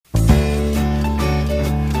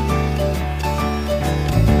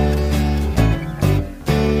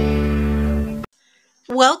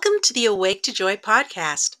Welcome to the Awake to Joy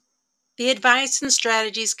podcast. The advice and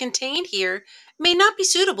strategies contained here may not be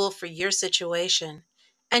suitable for your situation,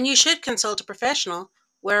 and you should consult a professional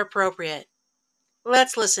where appropriate.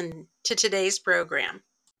 Let's listen to today's program.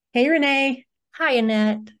 Hey, Renee. Hi,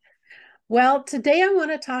 Annette. Well, today I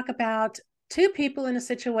want to talk about two people in a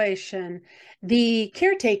situation, the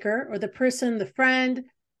caretaker or the person, the friend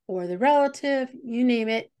or the relative, you name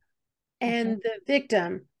it, and the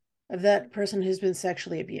victim of that person who's been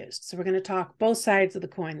sexually abused. So we're going to talk both sides of the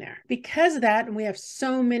coin there. Because of that, and we have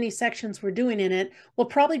so many sections we're doing in it, we'll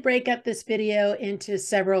probably break up this video into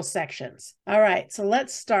several sections. All right, so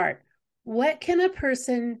let's start. What can a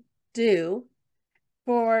person do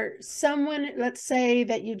for someone, let's say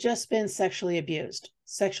that you've just been sexually abused,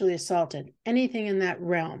 sexually assaulted, anything in that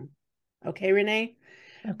realm? Okay, Renee?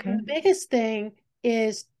 Okay. The biggest thing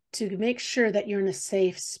is to make sure that you're in a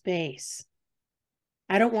safe space.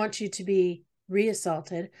 I don't want you to be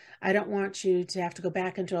reassaulted. I don't want you to have to go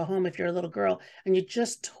back into a home if you're a little girl and you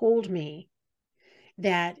just told me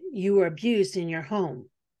that you were abused in your home.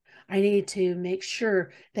 I need to make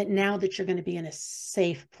sure that now that you're going to be in a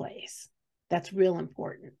safe place. That's real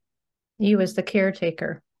important. You as the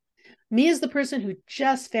caretaker. Me as the person who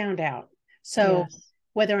just found out. So Yes.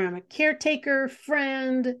 whether I'm a caretaker,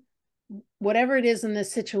 friend, whatever it is in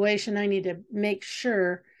this situation, I need to make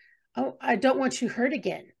sure, oh, I don't want you hurt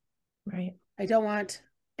again. Right. I don't want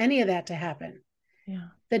any of that to happen. Yeah.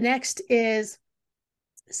 The next is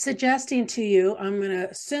suggesting to you, I'm going to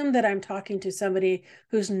assume that I'm talking to somebody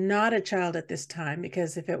who's not a child at this time,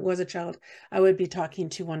 because if it was a child, I would be talking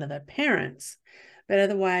to one of the parents. But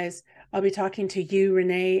otherwise, I'll be talking to you,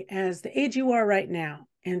 Renee, as the age you are right now,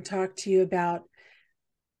 and talk to you about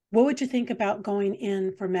what would you think about going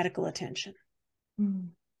in for medical attention?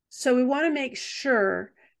 So we want to make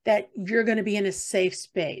sure that you're going to be in a safe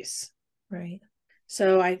space. Right.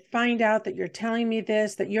 So I find out that you're telling me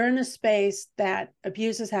this, that you're in a space that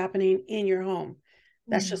abuse is happening in your home.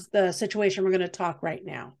 That's just the situation we're going to talk right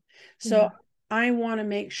now. So I want to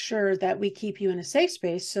make sure that we keep you in a safe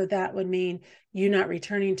space. So that would mean you not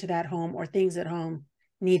returning to that home or things at home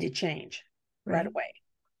need to change right away.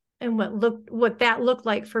 And what that looked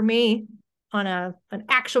like for me on an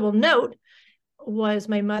actual note was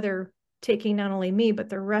my mother taking not only me, but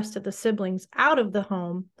the rest of the siblings out of the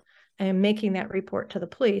home and making that report to the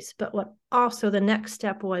police. But what also the next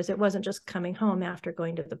step was, it wasn't just coming home after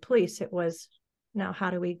going to the police. It was, now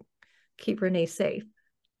how do we keep Renee safe?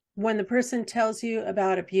 When the person tells you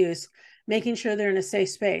about abuse, making sure they're in a safe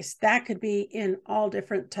space, that could be in all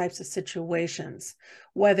different types of situations.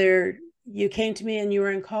 Whether you came to me and you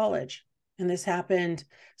were in college and this happened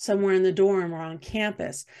somewhere in the dorm or on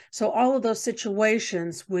campus. So all of those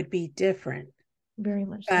situations would be different. Very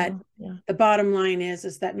much but so. Yeah. The bottom line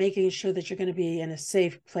is that making sure that you're going to be in a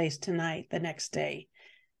safe place tonight, the next day,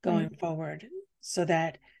 going forward, so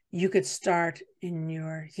that you could start in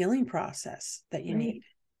your healing process that you need.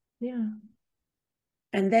 Yeah.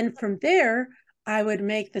 And then from there, I would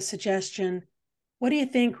make the suggestion, what do you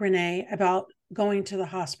think, Renee, about going to the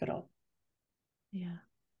hospital? Yeah.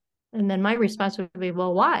 And then my response would be,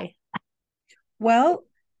 well, why? Well,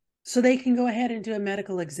 so they can go ahead and do a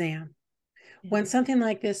medical exam. When something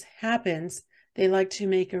like this happens, they like to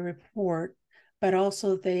make a report, but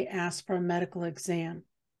also they ask for a medical exam.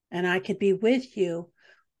 And I could be with you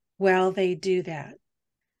while they do that.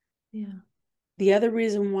 Yeah. The other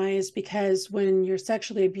reason why is because when you're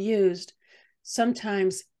sexually abused,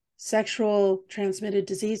 sometimes sexual transmitted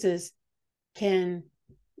diseases can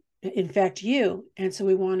infect you. And so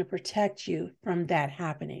we want to protect you from that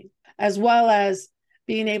happening, as well as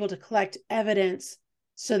being able to collect evidence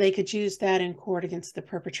so they could use that in court against the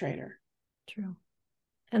perpetrator. True.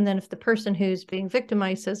 And then if the person who's being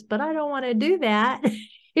victimized says, but I don't want to do that,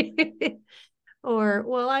 or,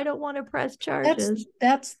 well, I don't want to press charges.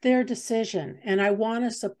 That's their decision. And I want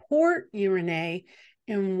to support you, Renee,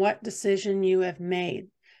 in what decision you have made.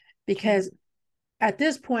 Because at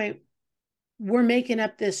this point, we're making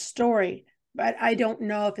up this story, but I don't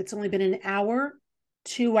know if it's only been an hour,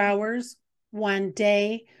 2 hours, 1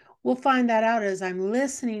 day. We'll find that out as I'm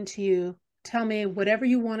listening to you. Tell me whatever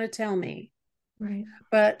you want to tell me. Right.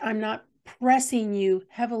 But I'm not pressing you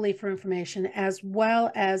heavily for information, as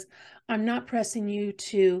well as I'm not pressing you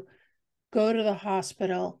to go to the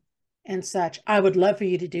hospital and such. I would love for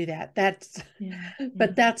you to do that.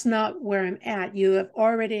 But that's not where I'm at. You have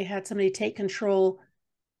already had somebody take control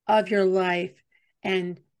of your life,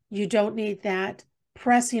 and you don't need that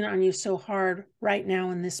pressing on you so hard right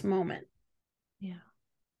now in this moment. Yeah.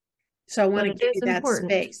 So I want to give you that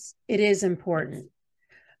space. It is important.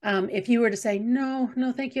 If you were to say, no,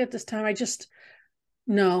 thank you at this time,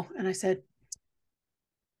 no. And I said,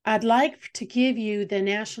 I'd like to give you the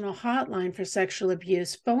National Hotline for Sexual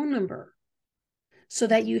Abuse phone number so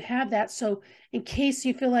that you have that. So in case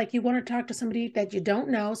you feel like you want to talk to somebody that you don't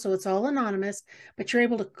know, so it's all anonymous, but you're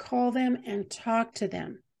able to call them and talk to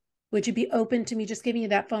them. Would you be open to me just giving you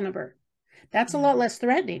that phone number? That's a lot less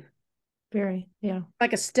threatening. Very, yeah.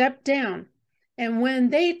 Like a step down. And when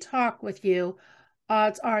they talk with you,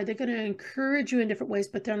 odds are they're going to encourage you in different ways,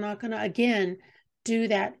 but they're not going to, again, do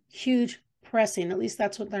that huge pressing. At least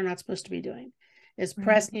that's what they're not supposed to be doing, is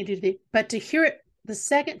pressing you to do. But to hear it the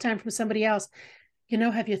second time from somebody else,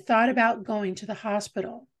 have you thought about going to the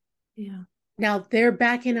hospital? Yeah. Now they're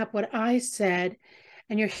backing up what I said,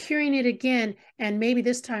 and you're hearing it again. And maybe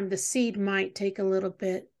this time the seed might take a little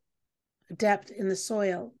bit depth in the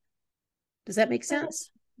soil. Does that make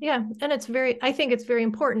sense? Yeah. And I think it's very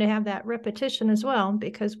important to have that repetition as well,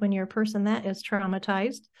 because when you're a person that is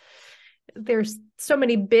traumatized, there's so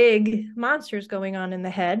many big monsters going on in the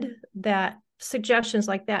head that suggestions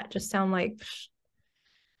like that just sound like.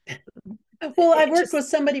 Well, I've worked with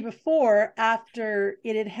somebody before after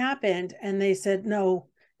it had happened, and they said no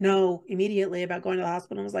immediately about going to the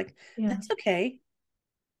hospital. I was like, that's okay.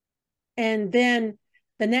 And then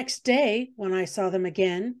the next day when I saw them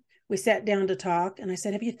again, we sat down to talk, and I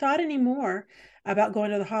said, have you thought any more about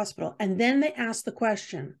going to the hospital? And then they asked the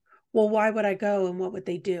question, well, why would I go and what would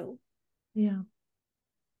they do? Yeah.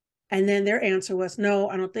 And then their answer was, no,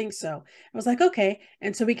 I don't think so. I was like, okay.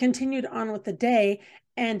 And so we continued on with the day.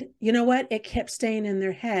 And you know what? It kept staying in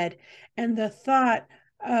their head. And the thought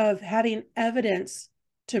of having evidence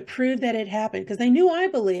to prove that it happened, because they knew I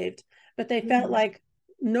believed, but they felt like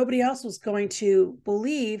nobody else was going to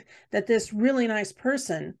believe that this really nice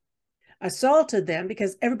person assaulted them,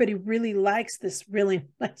 because everybody really likes this really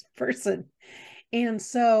nice person. And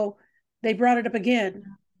so they brought it up again.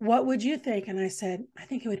 What would you think? And I said, I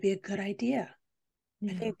think it would be a good idea.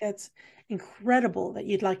 I think that's incredible that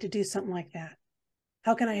you'd like to do something like that.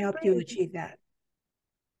 How can I help you achieve that?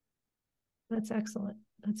 That's excellent.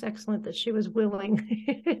 That's excellent that she was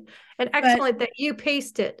willing. And excellent that you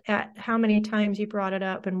paced it at how many times you brought it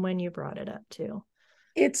up and when you brought it up too.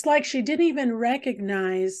 It's like she didn't even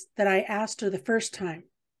recognize that I asked her the first time.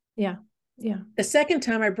 Yeah. Yeah. The second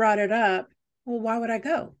time I brought it up, well, why would I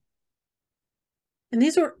go? And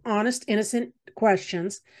these were honest, innocent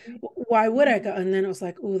questions. Why would I go? And then it was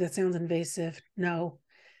like, oh, that sounds invasive. No.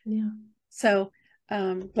 Yeah. So,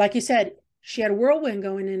 like you said, she had a whirlwind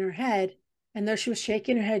going in her head. And though she was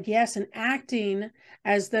shaking her head yes and acting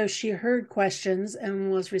as though she heard questions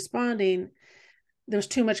and was responding, there's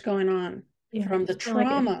too much going on from the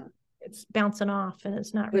trauma. Like it's bouncing off, and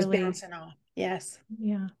it's not really bouncing off. Yes.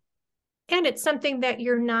 Yeah. And it's something that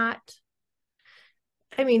you're not.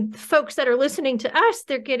 I mean, folks that are listening to us,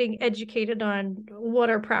 they're getting educated on what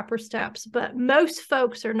are proper steps, but most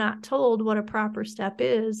folks are not told what a proper step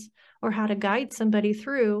is or how to guide somebody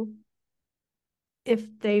through if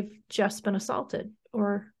they've just been assaulted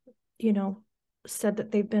or, said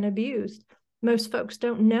that they've been abused. Most folks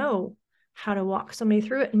don't know how to walk somebody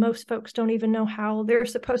through it. And most folks don't even know how they're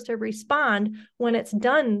supposed to respond when it's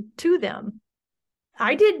done to them.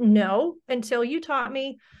 I didn't know until you taught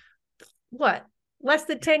me less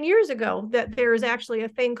than 10 years ago that there's actually a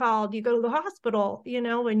thing called you go to the hospital,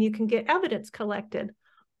 and you can get evidence collected.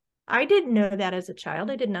 I didn't know that as a child.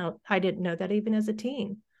 I didn't know that even as a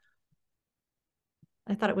teen.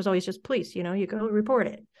 I thought it was always just police, you go report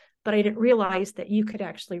it. But I didn't realize that you could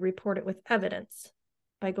actually report it with evidence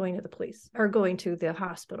by going to the police or going to the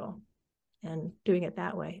hospital and doing it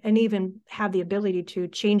that way. And even have the ability to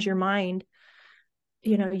change your mind.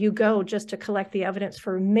 You go just to collect the evidence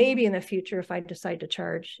for maybe in the future if I decide to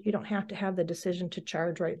charge. You don't have to have the decision to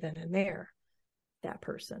charge right then and there that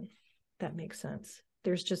person. That makes sense.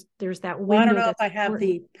 There's that window. Well, I don't know if I have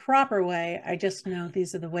the proper way. I just know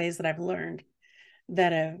these are the ways that I've learned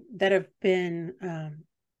that have been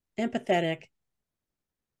empathetic,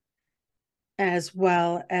 as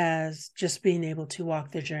well as just being able to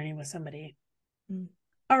walk the journey with somebody. Mm.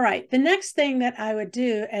 All right. The next thing that I would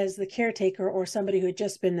do as the caretaker or somebody who had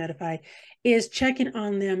just been notified is checking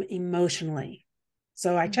on them emotionally.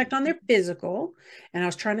 So I checked on their physical, and I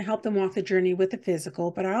was trying to help them walk the journey with the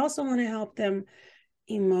physical, but I also want to help them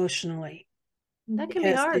emotionally. That can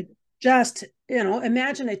be hard. Just,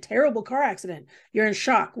 imagine a terrible car accident. You're in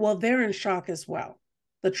shock. Well, they're in shock as well.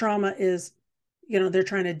 The trauma is, they're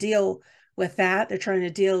trying to deal with that. They're trying to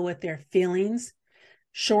deal with their feelings,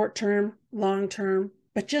 short term, long term.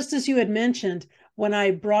 But just as you had mentioned, when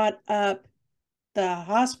I brought up the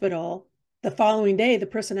hospital, the following day, the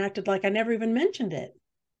person acted like I never even mentioned it.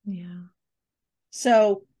 Yeah.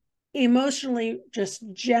 So emotionally just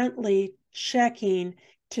gently checking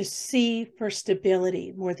to see for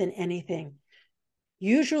stability more than anything.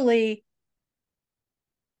 Usually,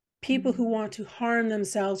 people who want to harm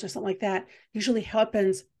themselves or something like that usually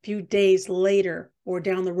happens a few days later or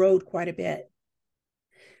down the road quite a bit.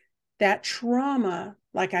 That trauma,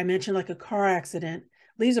 like I mentioned, like a car accident,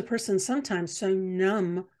 leaves a person sometimes so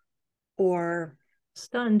numb or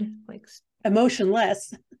stunned, like,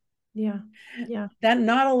 emotionless. yeah, yeah, that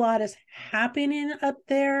not a lot is happening up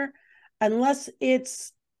there unless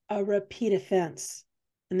it's a repeat offense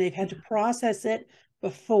and they've had to process it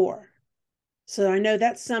before. So I know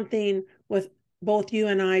that's something with both you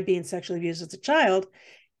and I being sexually abused as a child,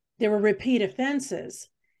 there were repeat offenses.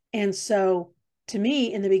 And so to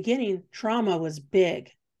me, in the beginning, trauma was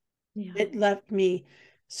big. yeah. It left me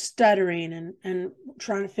stuttering and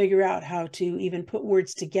trying to figure out how to even put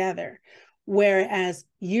words together. Whereas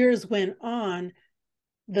years went on,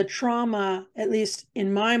 the trauma, at least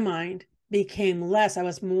in my mind, became less. I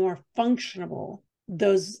was more functional.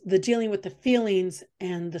 The dealing with the feelings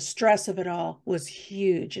and the stress of it all was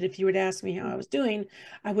huge. And if you would ask me how I was doing,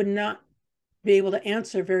 I would not be able to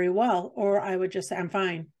answer very well, or I would just say, I'm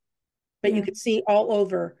fine. But you could see all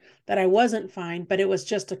over that I wasn't fine, but it was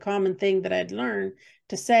just a common thing that I'd learned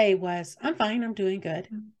to say was, I'm fine, I'm doing good.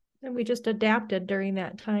 And we just adapted during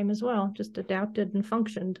that time as well, just adapted and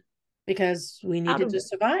functioned. Because we needed to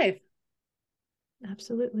survive.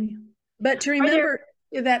 Absolutely. But to remember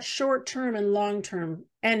that short term and long term,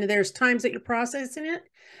 and there's times that you're processing it,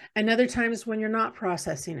 and other times when you're not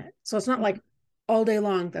processing it. So it's not like all day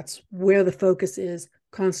long, that's where the focus is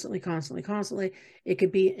constantly, constantly, constantly. It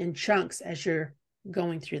could be in chunks as you're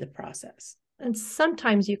going through the process. And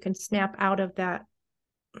sometimes you can snap out of that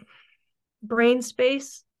brain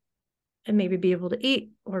space and maybe be able to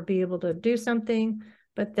eat or be able to do something,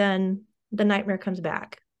 but then the nightmare comes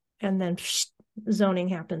back and then zoning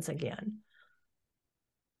happens again.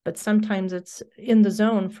 But sometimes it's in the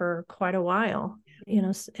zone for quite a while, you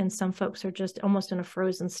know, and some folks are just almost in a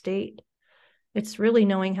frozen state. It's really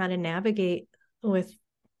knowing how to navigate with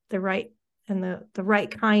the right and the right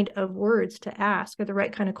kind of words to ask, or the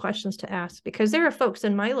right kind of questions to ask, because there are folks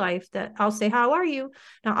in my life that I'll say, how are you?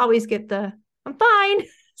 And I'll always get the, I'm fine.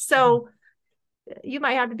 So you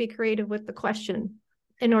might have to be creative with the question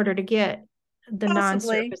in order to get the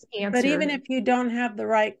non-surface answer. But even if you don't have the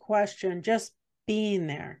right question, just being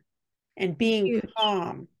there and being Huge.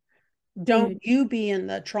 calm. Don't you be in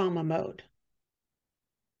the trauma mode.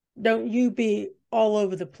 Don't you be all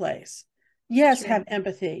over the place. Yes, have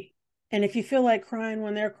empathy. And if you feel like crying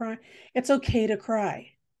when they're crying, it's okay to cry.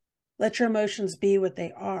 Let your emotions be what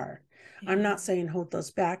they are. Yeah. I'm not saying hold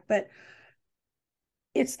those back, but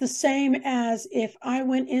it's the same as if I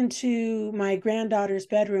went into my granddaughter's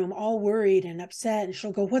bedroom all worried and upset, and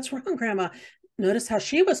she'll go, "What's wrong, Grandma?" Notice how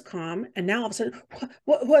she was calm, and now all of a sudden,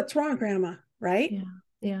 what's wrong, Grandma? Right? Yeah.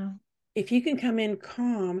 Yeah. If you can come in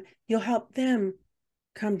calm, you'll help them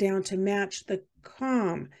come down to match the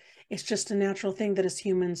calm. It's just a natural thing that as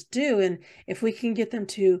humans do. And if we can get them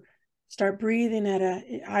to start breathing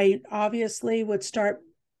I obviously would start,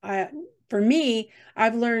 for me,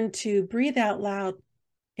 I've learned to breathe out loud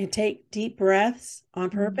and take deep breaths on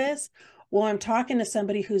purpose while I'm talking to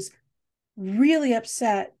somebody who's really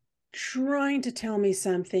upset, trying to tell me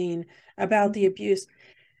something about the abuse.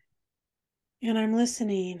 And I'm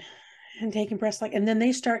listening and taking breaths, and then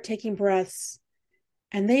they start taking breaths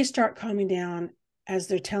and they start calming down as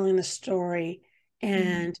they're telling the story,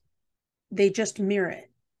 and they just mirror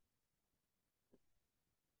it.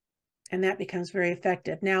 And that becomes very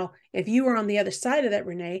effective. Now, if you were on the other side of that,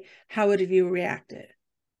 Renee, how would you reacted?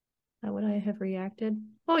 How would I have reacted?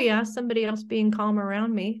 Oh yeah, somebody else being calm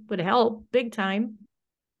around me would help big time.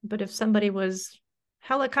 But if somebody was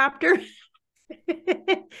helicopter,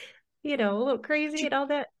 you know, a little crazy and all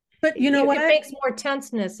that. But you know what? It makes more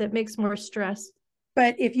tenseness. It makes more stress.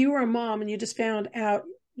 But if you were a mom and you just found out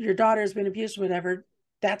your daughter's been abused or whatever,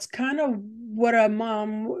 that's kind of what a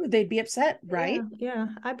mom, they'd be upset, right? Yeah.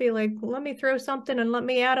 I'd be like, let me throw something and let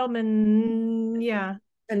me at them. And yeah.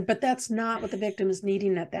 But that's not what the victim is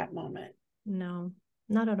needing at that moment. No,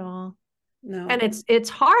 not at all. No. And it's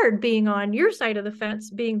hard being on your side of the fence,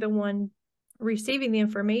 being the one receiving the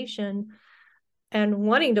information and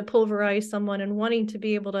wanting to pulverize someone and wanting to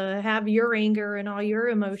be able to have your anger and all your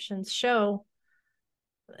emotions show.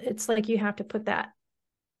 It's like you have to put that,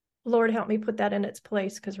 Lord, help me put that in its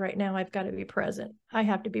place, because right now I've got to be present. I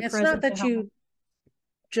have to be present. It's not that you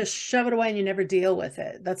just shove it away and you never deal with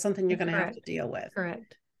it. That's something you're going to have to deal with.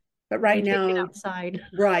 Correct. But right now, take it outside.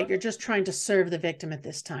 Right, you're just trying to serve the victim at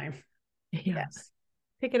this time. Yes.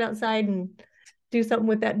 Pick it outside and do something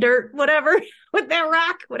with that dirt, whatever, with that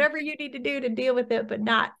rock, whatever you need to do to deal with it, but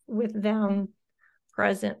not with them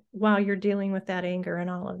present while you're dealing with that anger and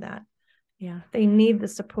all of that. Yeah, they need the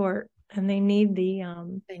support, and they need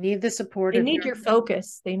the support they of need your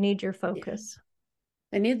focus. They need your focus.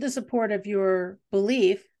 They need the support of your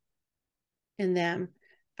belief in them,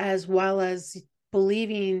 as well as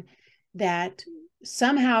believing that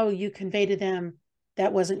somehow you convey to them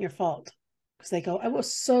that wasn't your fault, because they go, I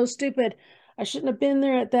was so stupid, I shouldn't have been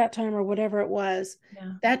there at that time, or whatever it was.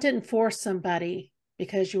 Yeah. That didn't force somebody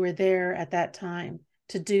because you were there at that time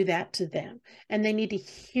to do that to them. And they need to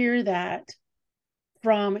hear that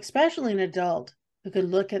from especially an adult who could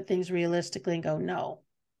look at things realistically and go, no,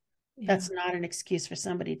 that's not an excuse for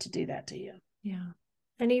somebody to do that to you. Yeah.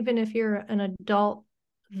 And even if you're an adult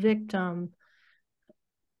victim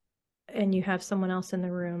and you have someone else in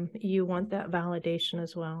the room, you want that validation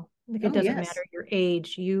as well. Like, it doesn't matter your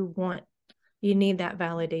age, you need that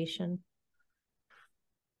validation.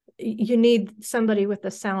 You need somebody with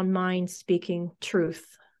a sound mind speaking truth,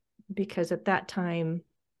 because at that time,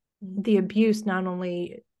 the abuse not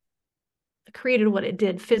only created what it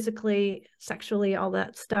did physically, sexually, all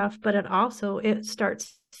that stuff, but it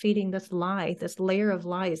starts feeding this lie, this layer of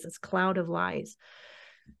lies, this cloud of lies.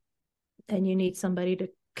 And you need somebody to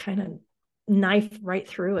kind of knife right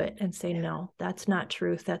through it and say, no, that's not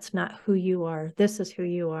truth. That's not who you are. This is who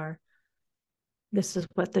you are. This is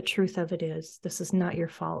what the truth of it is. This is not your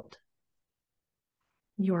fault.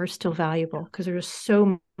 You are still valuable, because there's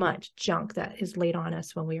so much junk that is laid on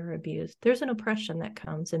us when we are abused. There's an oppression that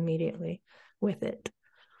comes immediately with it.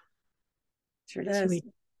 Sure does. So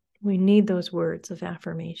we need those words of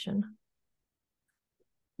affirmation.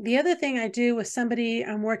 The other thing I do with somebody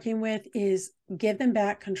I'm working with is give them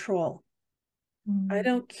back control. I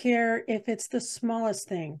don't care if it's the smallest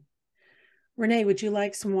thing. Renee, would you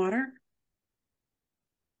like some water?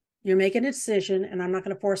 You're making a decision, and I'm not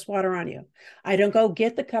going to force water on you. I don't go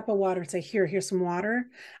get the cup of water and say, here's some water.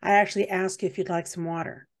 I actually ask you if you'd like some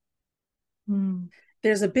water.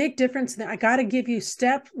 There's a big difference. I got to give you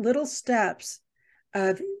little steps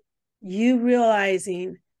of you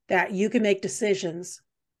realizing that you can make decisions.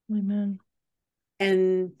 Amen.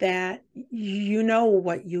 And that you know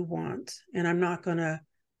what you want, and I'm not going to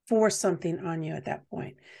force something on you at that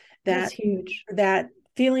point. That's huge. That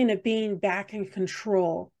feeling of being back in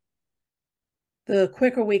control. The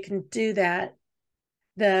quicker we can do that,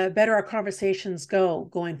 the better our conversations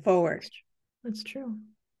going forward. That's true.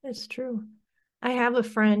 It's true. I have a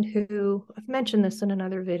friend who, I've mentioned this in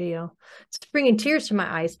another video. It's bringing tears to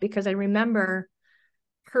my eyes, because I remember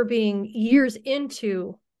her being years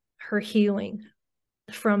into her healing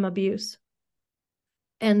from abuse,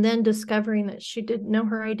 and then discovering that she didn't know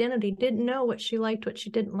her identity, didn't know what she liked, what she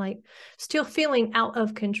didn't like, still feeling out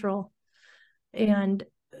of control. And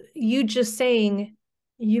you just saying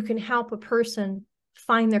you can help a person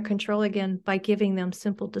find their control again by giving them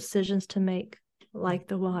simple decisions to make, like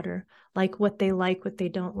the water, like what they like, what they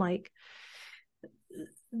don't like.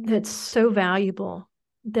 That's so valuable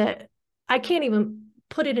that I can't even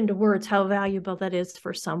put it into words how valuable that is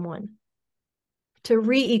for someone, to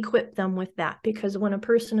re-equip them with that. Because when a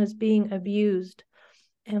person is being abused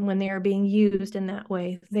and when they are being used in that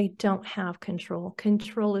way, they don't have control.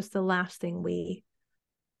 Control is the last thing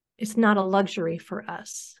it's not a luxury for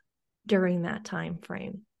us during that time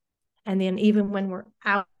frame. And then even when we're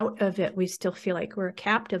out of it, we still feel like we're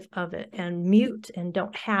captive of it and mute and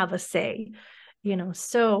don't have a say,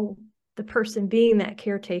 so the person being that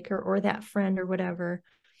caretaker or that friend or whatever,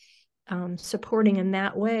 supporting in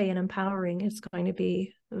that way and empowering, is going to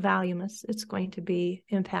be valueless. It's going to be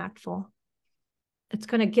impactful. It's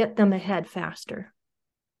going to get them ahead faster.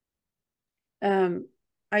 I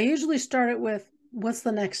usually start it with, what's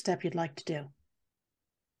the next step you'd like to do?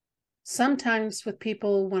 Sometimes with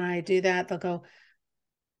people, when I do that, they'll go,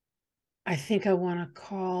 I think I want to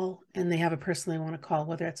call, and they have a person they want to call,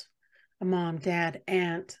 whether it's a mom, dad,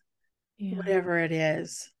 aunt, whatever it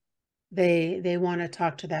is. They want to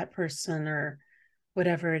talk to that person or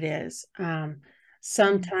whatever it is.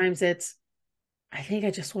 Sometimes it's, I think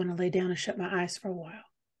I just want to lay down and shut my eyes for a while.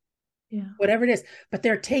 Yeah. Whatever it is, but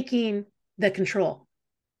they're taking the control.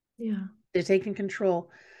 Yeah. They're taking control.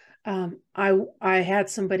 I had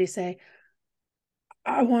somebody say,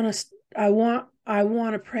 I want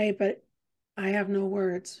to pray, but I have no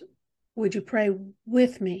words. Would you pray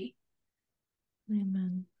with me?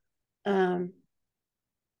 Amen.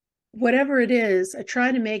 Whatever it is, I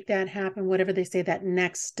try to make that happen, whatever they say that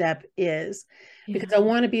next step is, because I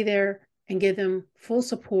want to be there and give them full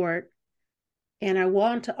support. And I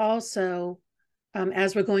want to also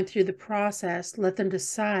as we're going through the process, let them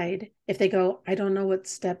decide. If they go, I don't know what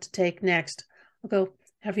step to take next, I'll go,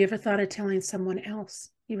 have you ever thought of telling someone else?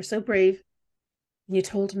 You were so brave. And you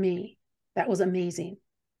told me. That was amazing.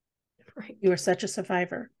 Right. You are such a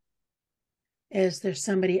survivor. Is there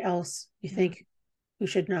somebody else you think who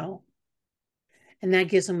should know? And that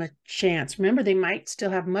gives them a chance. Remember, they might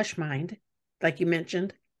still have mush mind, like you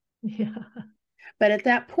mentioned. Yeah. But at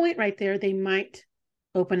that point right there, they might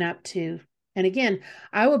open up to, and again,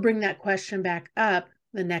 I will bring that question back up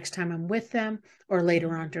the next time I'm with them or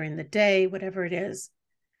later on during the day, whatever it is,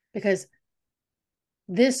 because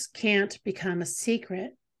this can't become a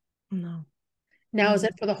secret. No. Now, is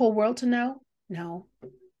it for the whole world to know? No.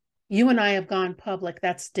 You and I have gone public.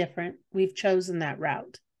 That's different. We've chosen that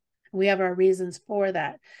route. We have our reasons for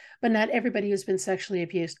that. But not everybody who's been sexually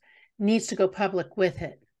abused needs to go public with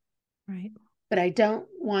it. Right. But I don't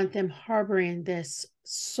want them harboring this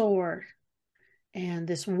sore and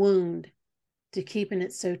this wound to keeping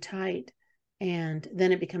it so tight and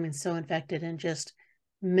then it becoming so infected and just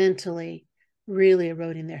mentally really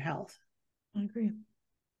eroding their health. I agree.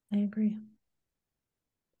 I agree.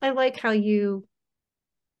 I like how you,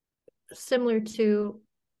 similar to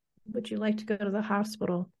would you like to go to the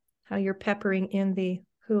hospital, how you're peppering in the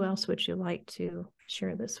who else would you like to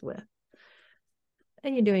share this with?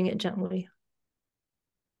 And you're doing it gently.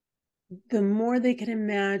 The more they can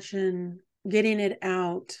imagine getting it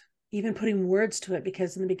out, even putting words to it,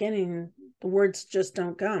 because in the beginning, the words just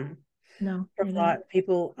don't come. No. For a lot of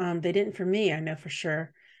people, they didn't for me, I know for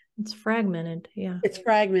sure. It's fragmented. Yeah. It's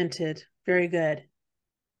fragmented. Very good.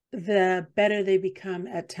 The better they become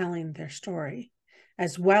at telling their story,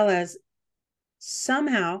 as well as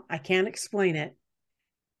somehow, I can't explain it,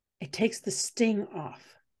 it takes the sting off.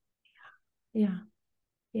 Yeah.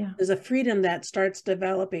 Yeah. There's a freedom that starts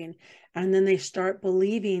developing, and then they start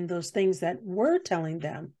believing those things that we're telling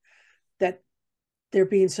them, that they're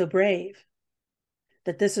being so brave,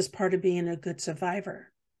 that this is part of being a good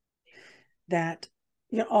survivor, that,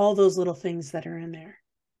 you know, all those little things that are in there.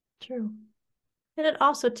 True. And it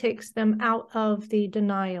also takes them out of the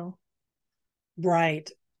denial. Right.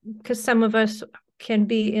 Because some of us can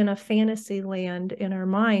be in a fantasy land in our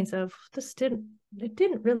minds of it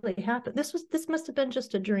didn't really happen. This must have been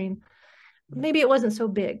just a dream. Maybe it wasn't so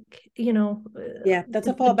big, you know. Yeah, that's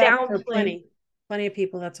a fallback for plenty of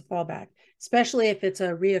people. That's a fallback, especially if it's a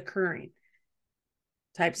reoccurring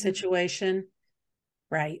type situation.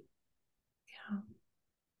 Right. Yeah.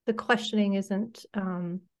 The questioning isn't,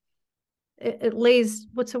 it lays,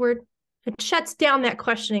 what's the word? It shuts down that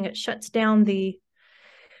questioning. It shuts down the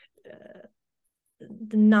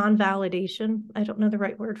non-validation. I don't know the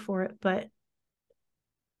right word for it, but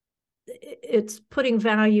it's putting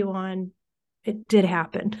value on it did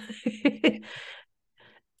happen.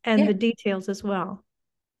 And the details as well.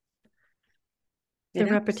 The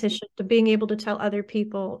repetition, the being able to tell other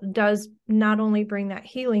people does not only bring that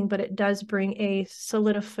healing, but it does bring it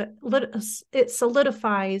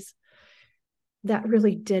solidifies that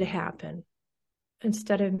really did happen,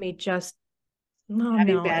 instead of me just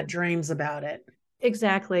having bad dreams about it.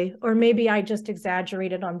 Exactly. Or maybe I just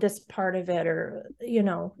exaggerated on this part of it, or, you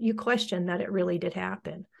know, you question that it really did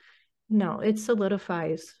happen. No, it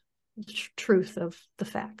solidifies the truth of the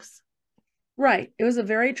facts. Right. It was a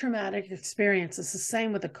very traumatic experience. It's the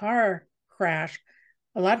same with a car crash.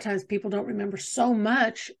 A lot of times people don't remember so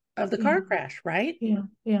much of the car crash, right? Yeah.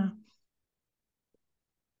 Yeah.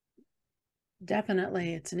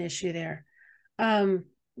 Definitely, it's an issue there.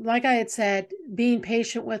 Like I had said, being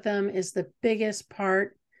patient with them is the biggest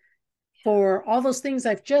part. For all those things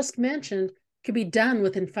I've just mentioned could be done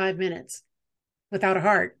within 5 minutes without a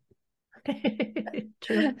heart.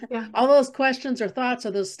 True. Yeah. All those questions or thoughts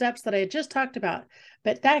or those steps that I had just talked about,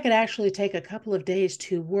 but that could actually take a couple of days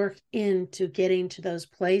to work into getting to those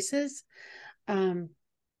places.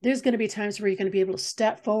 There's going to be times where you're going to be able to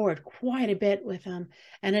step forward quite a bit with them.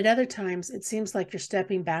 And at other times, it seems like you're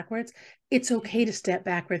stepping backwards. It's okay to step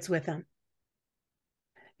backwards with them.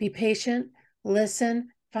 Be patient, listen,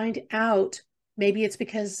 find out. Maybe it's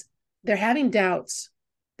because they're having doubts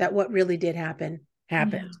that what really did happen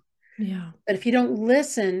happened. Yeah. But if you don't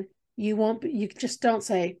listen, you just don't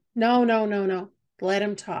say, no. Let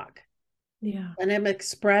them talk. Yeah. Let them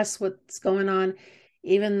express what's going on,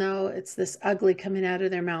 even though it's this ugly coming out of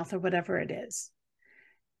their mouth or whatever it is.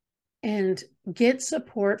 And get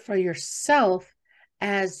support for yourself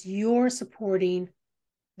as you're supporting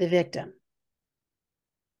the victim.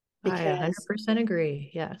 Because I 100% agree.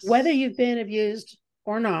 Yes. Whether you've been abused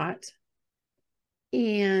or not,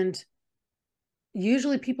 and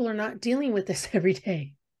usually people are not dealing with this every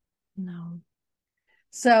day. No.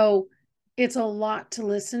 So It's a lot to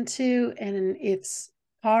listen to, and it's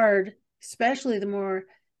hard, especially the more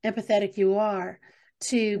empathetic you are,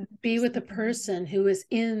 to be with the person who is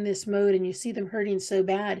in this mode and you see them hurting so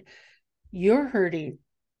bad. You're hurting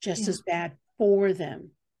just as bad for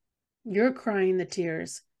them. You're crying the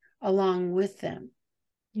tears along with them.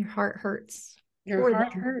 Your heart hurts. Your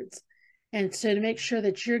heart hurts. And so to make sure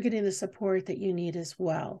that you're getting the support that you need as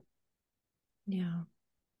well. Yeah.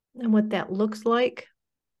 And what that looks like,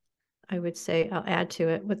 I would say, I'll add to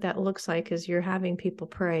it, what that looks like is you're having people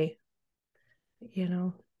pray. You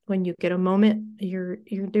know, when you get a moment, you're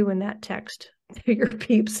doing that text to your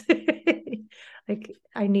peeps. Like,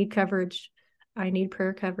 I need coverage. I need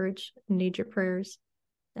prayer coverage. I need your prayers.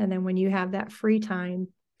 And then when you have that free time,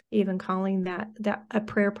 even calling that a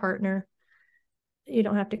prayer partner, you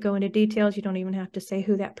don't have to go into details. You don't even have to say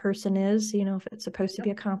who that person is. You know, if it's supposed to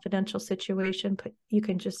be a confidential situation, but you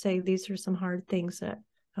can just say, these are some hard things that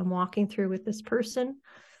I'm walking through with this person.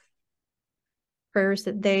 Prayers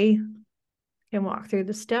that they can walk through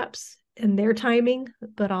the steps in their timing,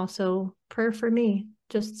 but also prayer for me,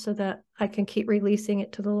 just so that I can keep releasing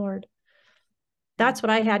it to the Lord. That's what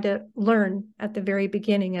I had to learn at the very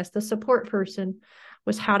beginning as the support person,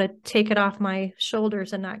 was how to take it off my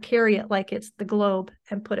shoulders and not carry it like it's the globe,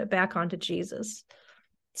 and put it back onto Jesus,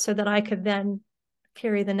 so that I could then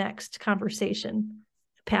carry the next conversation,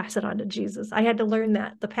 pass it on to Jesus. I had to learn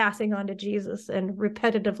that, the passing on to Jesus, and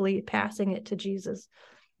repetitively passing it to Jesus,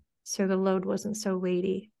 so the load wasn't so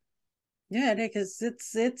weighty. Yeah, because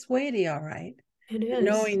it's weighty, all right. It is.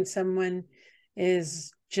 Knowing someone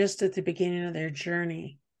is just at the beginning of their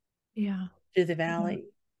journey through the valley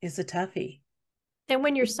is a toughie. And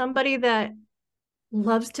when you're somebody that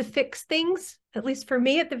loves to fix things, at least for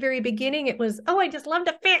me at the very beginning, it was, I just love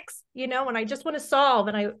to fix, and I just want to solve,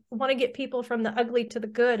 and I want to get people from the ugly to the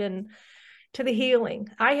good and to the healing.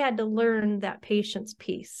 I had to learn that patience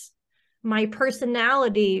piece. My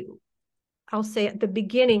personality, I'll say at the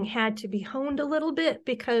beginning, had to be honed a little bit,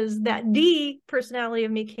 because that D personality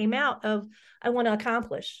of me came out of, I want to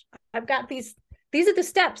accomplish. I've got these are the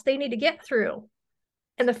steps they need to get through.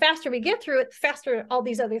 And the faster we get through it, the faster all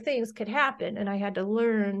these other things could happen. And I had to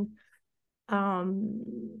learn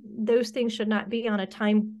those things should not be on a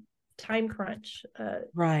time crunch,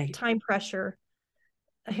 time pressure.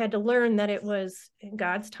 I had to learn that it was in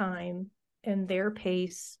God's time and their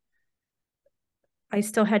pace. I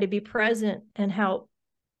still had to be present and help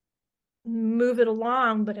move it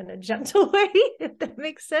along, but in a gentle way, if that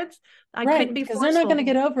makes sense. I couldn't be forceful, because they're not going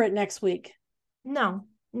to get over it next week. No.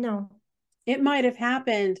 It might have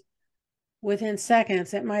happened within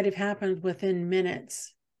seconds. It might have happened within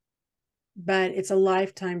minutes, but it's a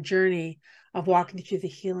lifetime journey of walking through the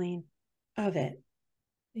healing of it.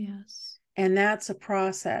 Yes. And that's a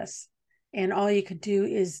process. And all you could do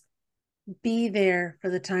is be there for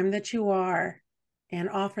the time that you are, and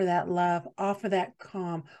offer that love, offer that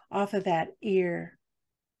calm, offer that ear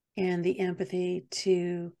and the empathy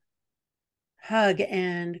to hug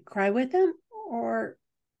and cry with them, or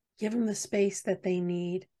give them the space that they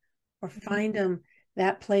need, or find them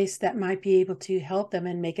that place that might be able to help them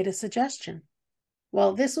and make it a suggestion.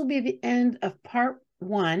 Well, this will be the end of part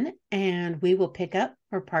 1, and we will pick up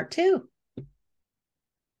for part 2.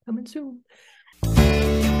 Coming soon.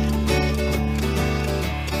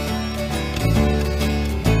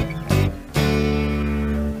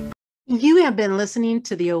 You have been listening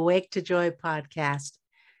to the Awake to Joy podcast.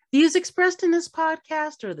 Views expressed in this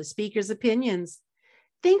podcast are the speaker's opinions.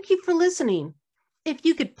 Thank you for listening. If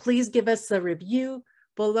you could please give us a review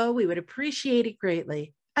below, we would appreciate it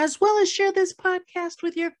greatly, as well as share this podcast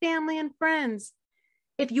with your family and friends.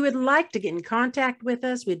 If you would like to get in contact with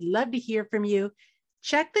us, we'd love to hear from you.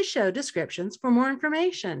 Check the show descriptions for more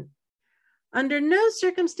information. Under no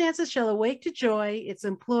circumstances shall Awake to Joy, its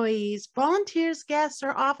employees, volunteers, guests,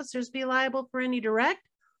 or officers be liable for any direct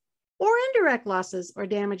or indirect losses or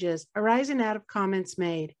damages arising out of comments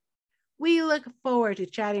made. We look forward to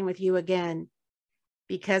chatting with you again.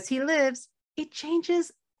 Because He lives, it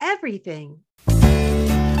changes everything.